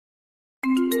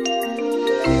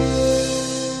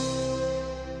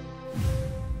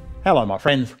Hello, my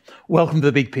friends. Welcome to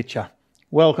The Big Picture.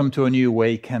 Welcome to a new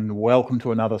week and welcome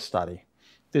to another study.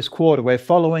 This quarter, we're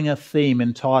following a theme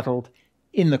entitled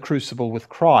In the Crucible with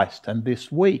Christ. And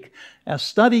this week, our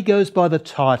study goes by the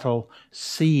title,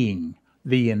 Seeing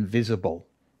the Invisible.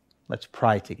 Let's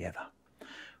pray together.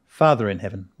 Father in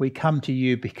heaven, we come to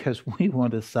you because we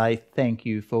want to say thank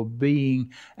you for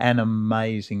being an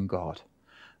amazing God.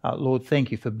 Lord,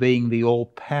 thank you for being the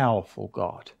all-powerful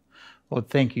God. Lord,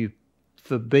 thank you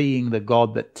for being the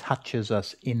God that touches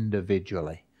us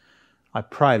individually. I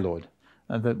pray, Lord,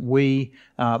 that we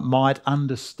might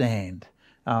understand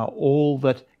all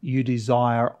that you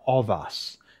desire of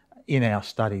us in our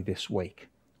study this week.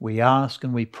 We ask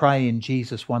and we pray in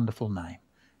Jesus' wonderful name.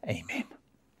 Amen.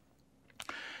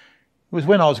 It was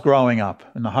when I was growing up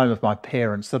in the home of my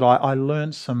parents that I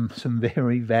learned some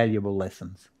very valuable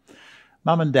lessons.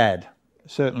 Mum and Dad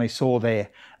certainly saw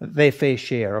their fair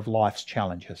share of life's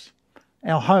challenges.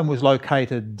 Our home was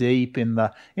located deep in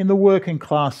the working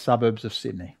class suburbs of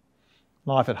Sydney.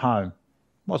 Life at home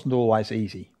wasn't always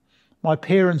easy. My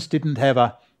parents didn't have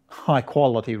a high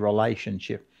quality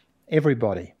relationship.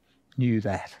 Everybody knew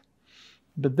that.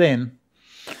 But then,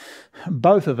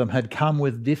 both of them had come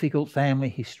with difficult family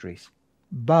histories.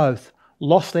 Both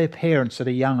lost their parents at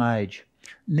a young age.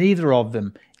 Neither of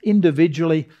them,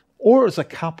 individually or as a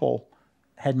couple,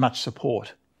 had much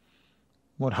support.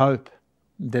 What hope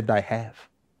did they have?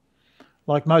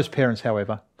 Like most parents,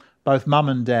 however, both Mum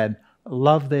and Dad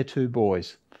loved their two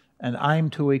boys and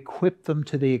aimed to equip them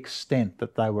to the extent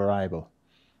that they were able.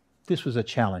 This was a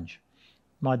challenge.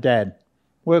 My dad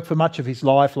worked for much of his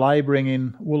life labouring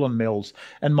in woolen mills,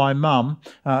 and my mum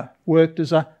worked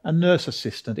as a nurse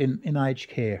assistant in aged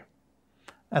care.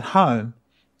 At home,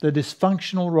 the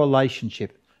dysfunctional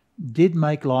relationship did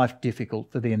make life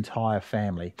difficult for the entire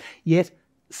family. Yet,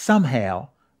 somehow,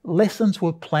 lessons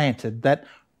were planted that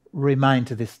remain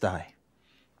to this day.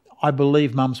 I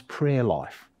believe Mum's prayer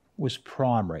life was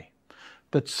primary,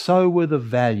 but so were the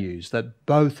values that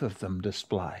both of them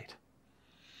displayed.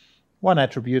 One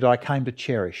attribute I came to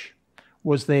cherish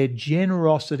was their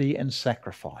generosity and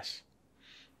sacrifice.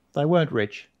 They weren't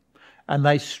rich, and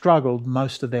they struggled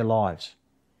most of their lives.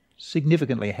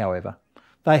 Significantly, however,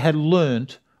 they had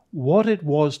learnt what it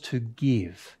was to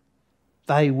give.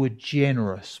 They were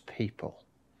generous people.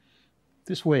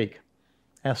 This week,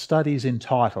 our study is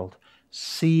entitled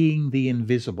Seeing the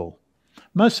Invisible.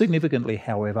 Most significantly,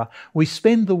 however, we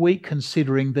spend the week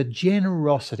considering the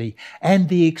generosity and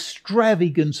the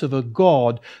extravagance of a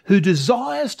God who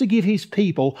desires to give his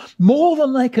people more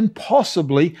than they can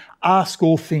possibly ask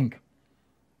or think.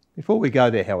 Before we go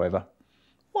there, however,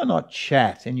 why not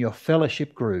chat in your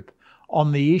fellowship group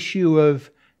on the issue of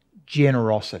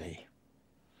generosity?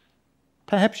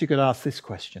 Perhaps you could ask this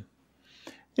question.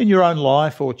 In your own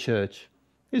life or church,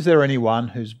 is there anyone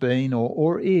who's been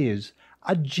or is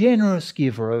a generous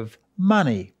giver of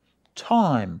money,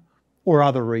 time, or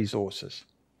other resources?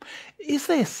 Is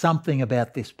there something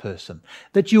about this person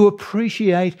that you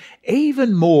appreciate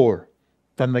even more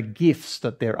than the gifts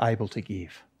that they're able to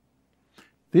give?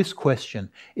 This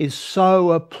question is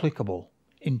so applicable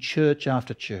in church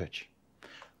after church.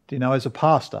 Do you know, as a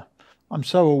pastor, I'm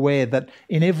so aware that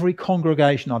in every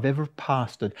congregation I've ever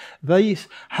pastored, these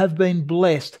have been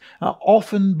blessed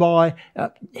often by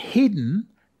hidden,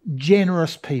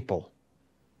 generous people.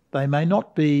 They may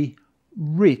not be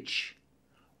rich,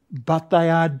 but they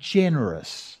are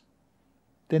generous.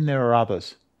 Then there are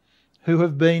others who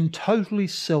have been totally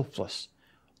selfless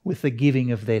with the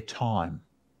giving of their time.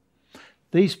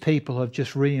 These people have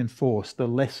just reinforced the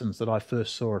lessons that I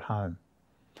first saw at home.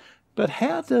 But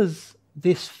how does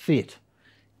this fit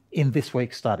in this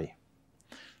week's study?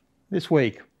 This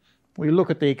week, we look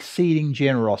at the exceeding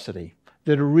generosity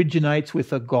that originates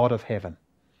with the God of heaven.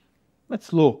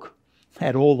 Let's look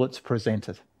at all that's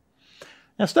presented.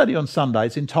 Our study on Sunday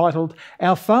is entitled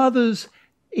Our Father's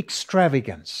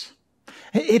Extravagance.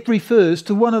 It refers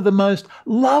to one of the most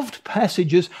loved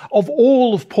passages of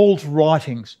all of Paul's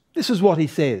writings. This is what he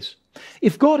says: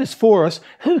 "If God is for us,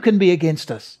 who can be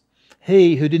against us?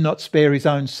 He who did not spare his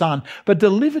own son, but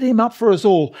delivered him up for us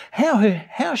all,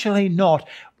 how shall he not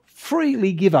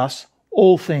freely give us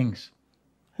all things?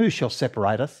 Who shall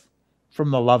separate us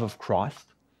from the love of Christ?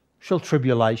 Shall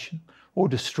tribulation or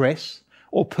distress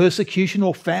or persecution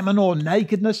or famine or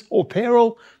nakedness or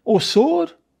peril or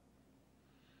sword?"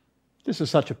 This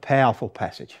is such a powerful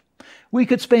passage. We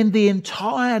could spend the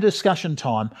entire discussion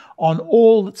time on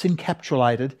all that's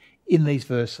encapsulated in these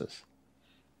verses.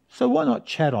 So why not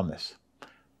chat on this?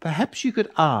 Perhaps you could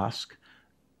ask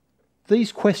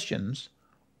these questions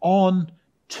on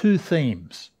two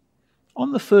themes.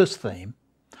 On the first theme,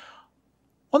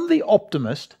 On the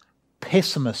optimist,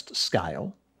 pessimist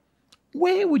scale,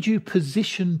 where would you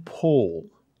position Paul?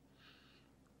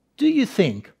 Do you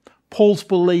think Paul's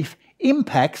belief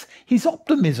impacts his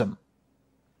optimism?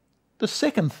 The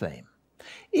second theme,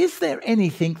 is there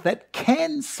anything that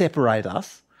can separate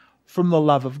us from the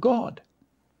love of God?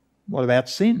 What about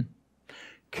sin?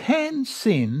 Can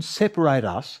sin separate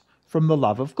us from the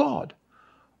love of God?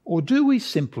 Or do we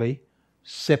simply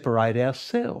separate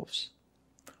ourselves?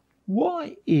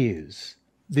 Why is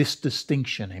this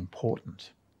distinction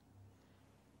important?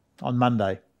 On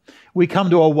Monday, we come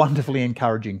to a wonderfully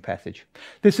encouraging passage.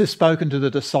 This is spoken to the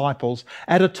disciples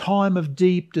at a time of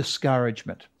deep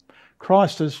discouragement.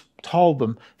 Christ has told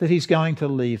them that he's going to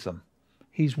leave them.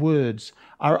 His words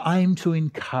are aimed to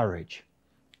encourage.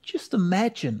 Just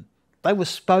imagine they were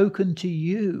spoken to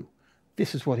you.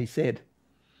 This is what he said.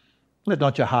 Let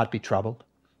not your heart be troubled.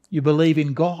 You believe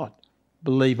in God.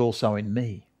 Believe also in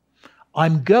me.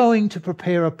 I'm going to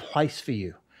prepare a place for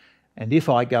you. And if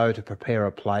I go to prepare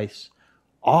a place,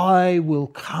 I will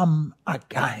come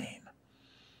again.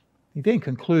 He then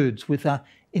concludes with an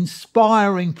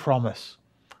inspiring promise.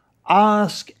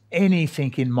 Ask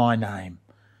anything in my name,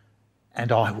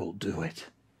 and I will do it.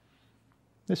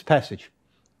 This passage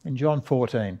in John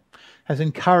 14 has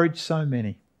encouraged so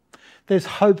many. There's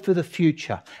hope for the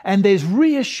future, and there's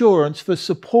reassurance for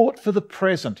support for the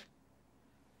present.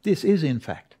 This is, in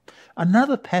fact,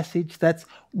 another passage that's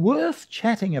worth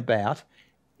chatting about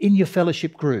in your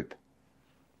fellowship group.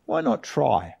 Why not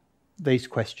try these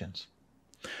questions?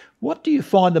 What do you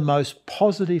find the most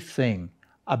positive thing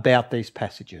about these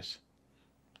passages?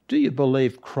 Do you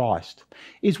believe Christ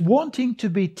is wanting to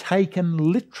be taken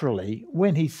literally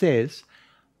when he says,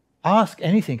 ask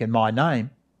anything in my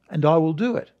name and I will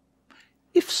do it?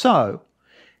 If so,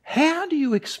 how do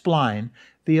you explain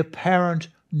the apparent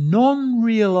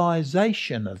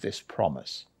non-realization of this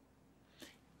promise?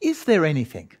 Is there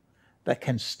anything that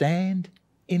can stand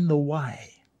in the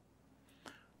way?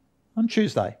 On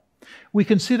Tuesday, we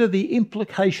consider the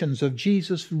implications of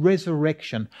Jesus'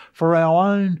 resurrection for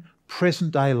our own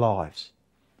present-day lives.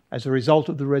 As a result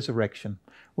of the resurrection,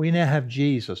 we now have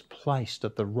Jesus placed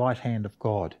at the right hand of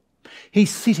God. He's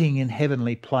sitting in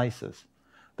heavenly places.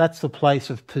 That's the place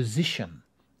of position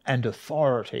and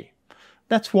authority.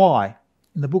 That's why,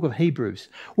 in the book of Hebrews,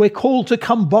 we're called to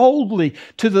come boldly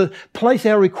to place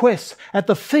our requests at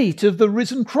the feet of the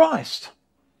risen Christ.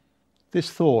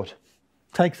 This thought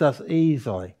takes us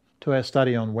easily to our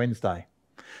study on Wednesday.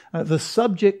 The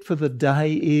subject for the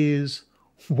day is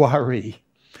worry.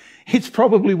 It's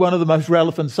probably one of the most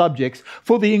relevant subjects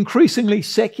for the increasingly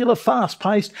secular,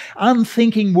 fast-paced,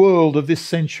 unthinking world of this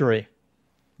century.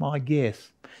 My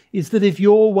guess is that if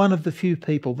you're one of the few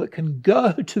people that can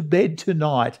go to bed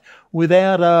tonight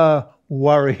without a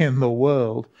worry in the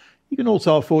world, you can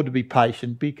also afford to be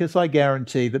patient, because I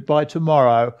guarantee that by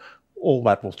tomorrow, all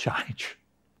that will change.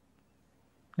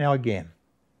 Now again,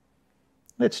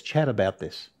 let's chat about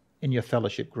this in your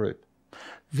fellowship group.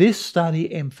 This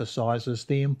study emphasises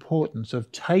the importance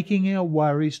of taking our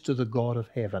worries to the God of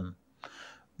heaven.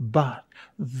 But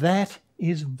that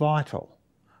is vital.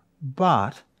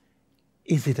 But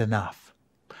is it enough?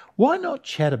 Why not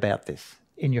chat about this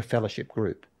in your fellowship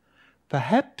group?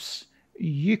 Perhaps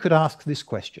you could ask this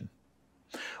question.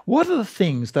 What are the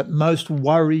things that most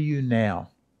worry you now?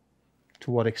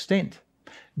 To what extent?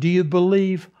 Do you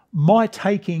believe my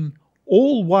taking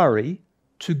all worry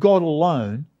to God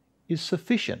alone is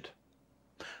sufficient?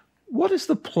 What is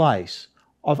the place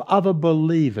of other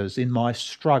believers in my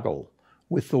struggle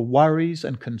with the worries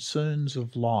and concerns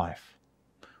of life?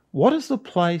 What is the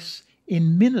place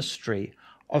in ministry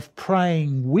of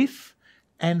praying with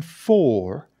and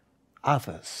for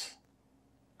others?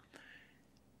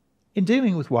 In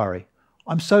dealing with worry,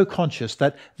 I'm so conscious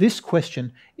that this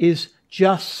question is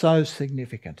just so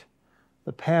significant.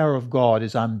 The power of God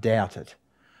is undoubted.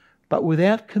 But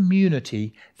without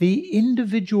community, the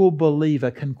individual believer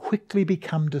can quickly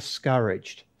become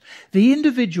discouraged. The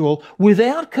individual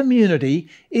without community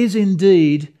is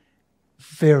indeed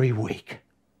very weak.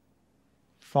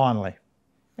 Finally,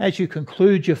 as you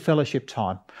conclude your fellowship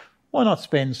time, why not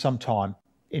spend some time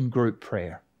in group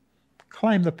prayer?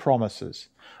 Claim the promises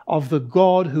of the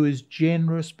God who is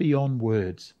generous beyond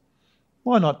words.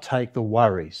 Why not take the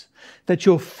worries that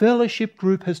your fellowship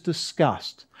group has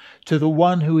discussed to the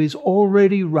one who is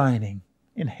already reigning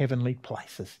in heavenly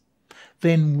places?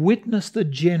 Then witness the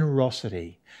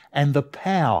generosity and the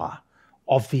power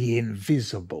of the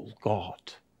invisible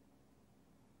God.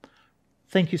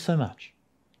 Thank you so much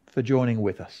for joining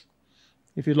with us.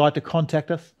 If you'd like to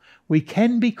contact us, we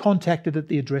can be contacted at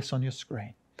the address on your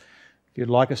screen. If you'd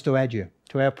like us to add you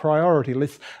to our priority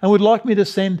list and would like me to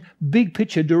send Big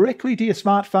Picture directly to your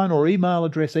smartphone or email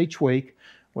address each week,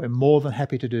 we're more than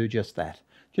happy to do just that.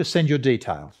 Just send your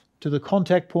details to the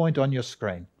contact point on your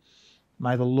screen.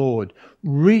 May the Lord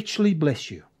richly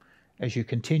bless you as you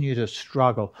continue to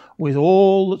struggle with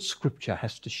all that Scripture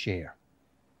has to share.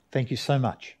 Thank you so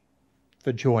much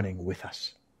for joining with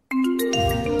us.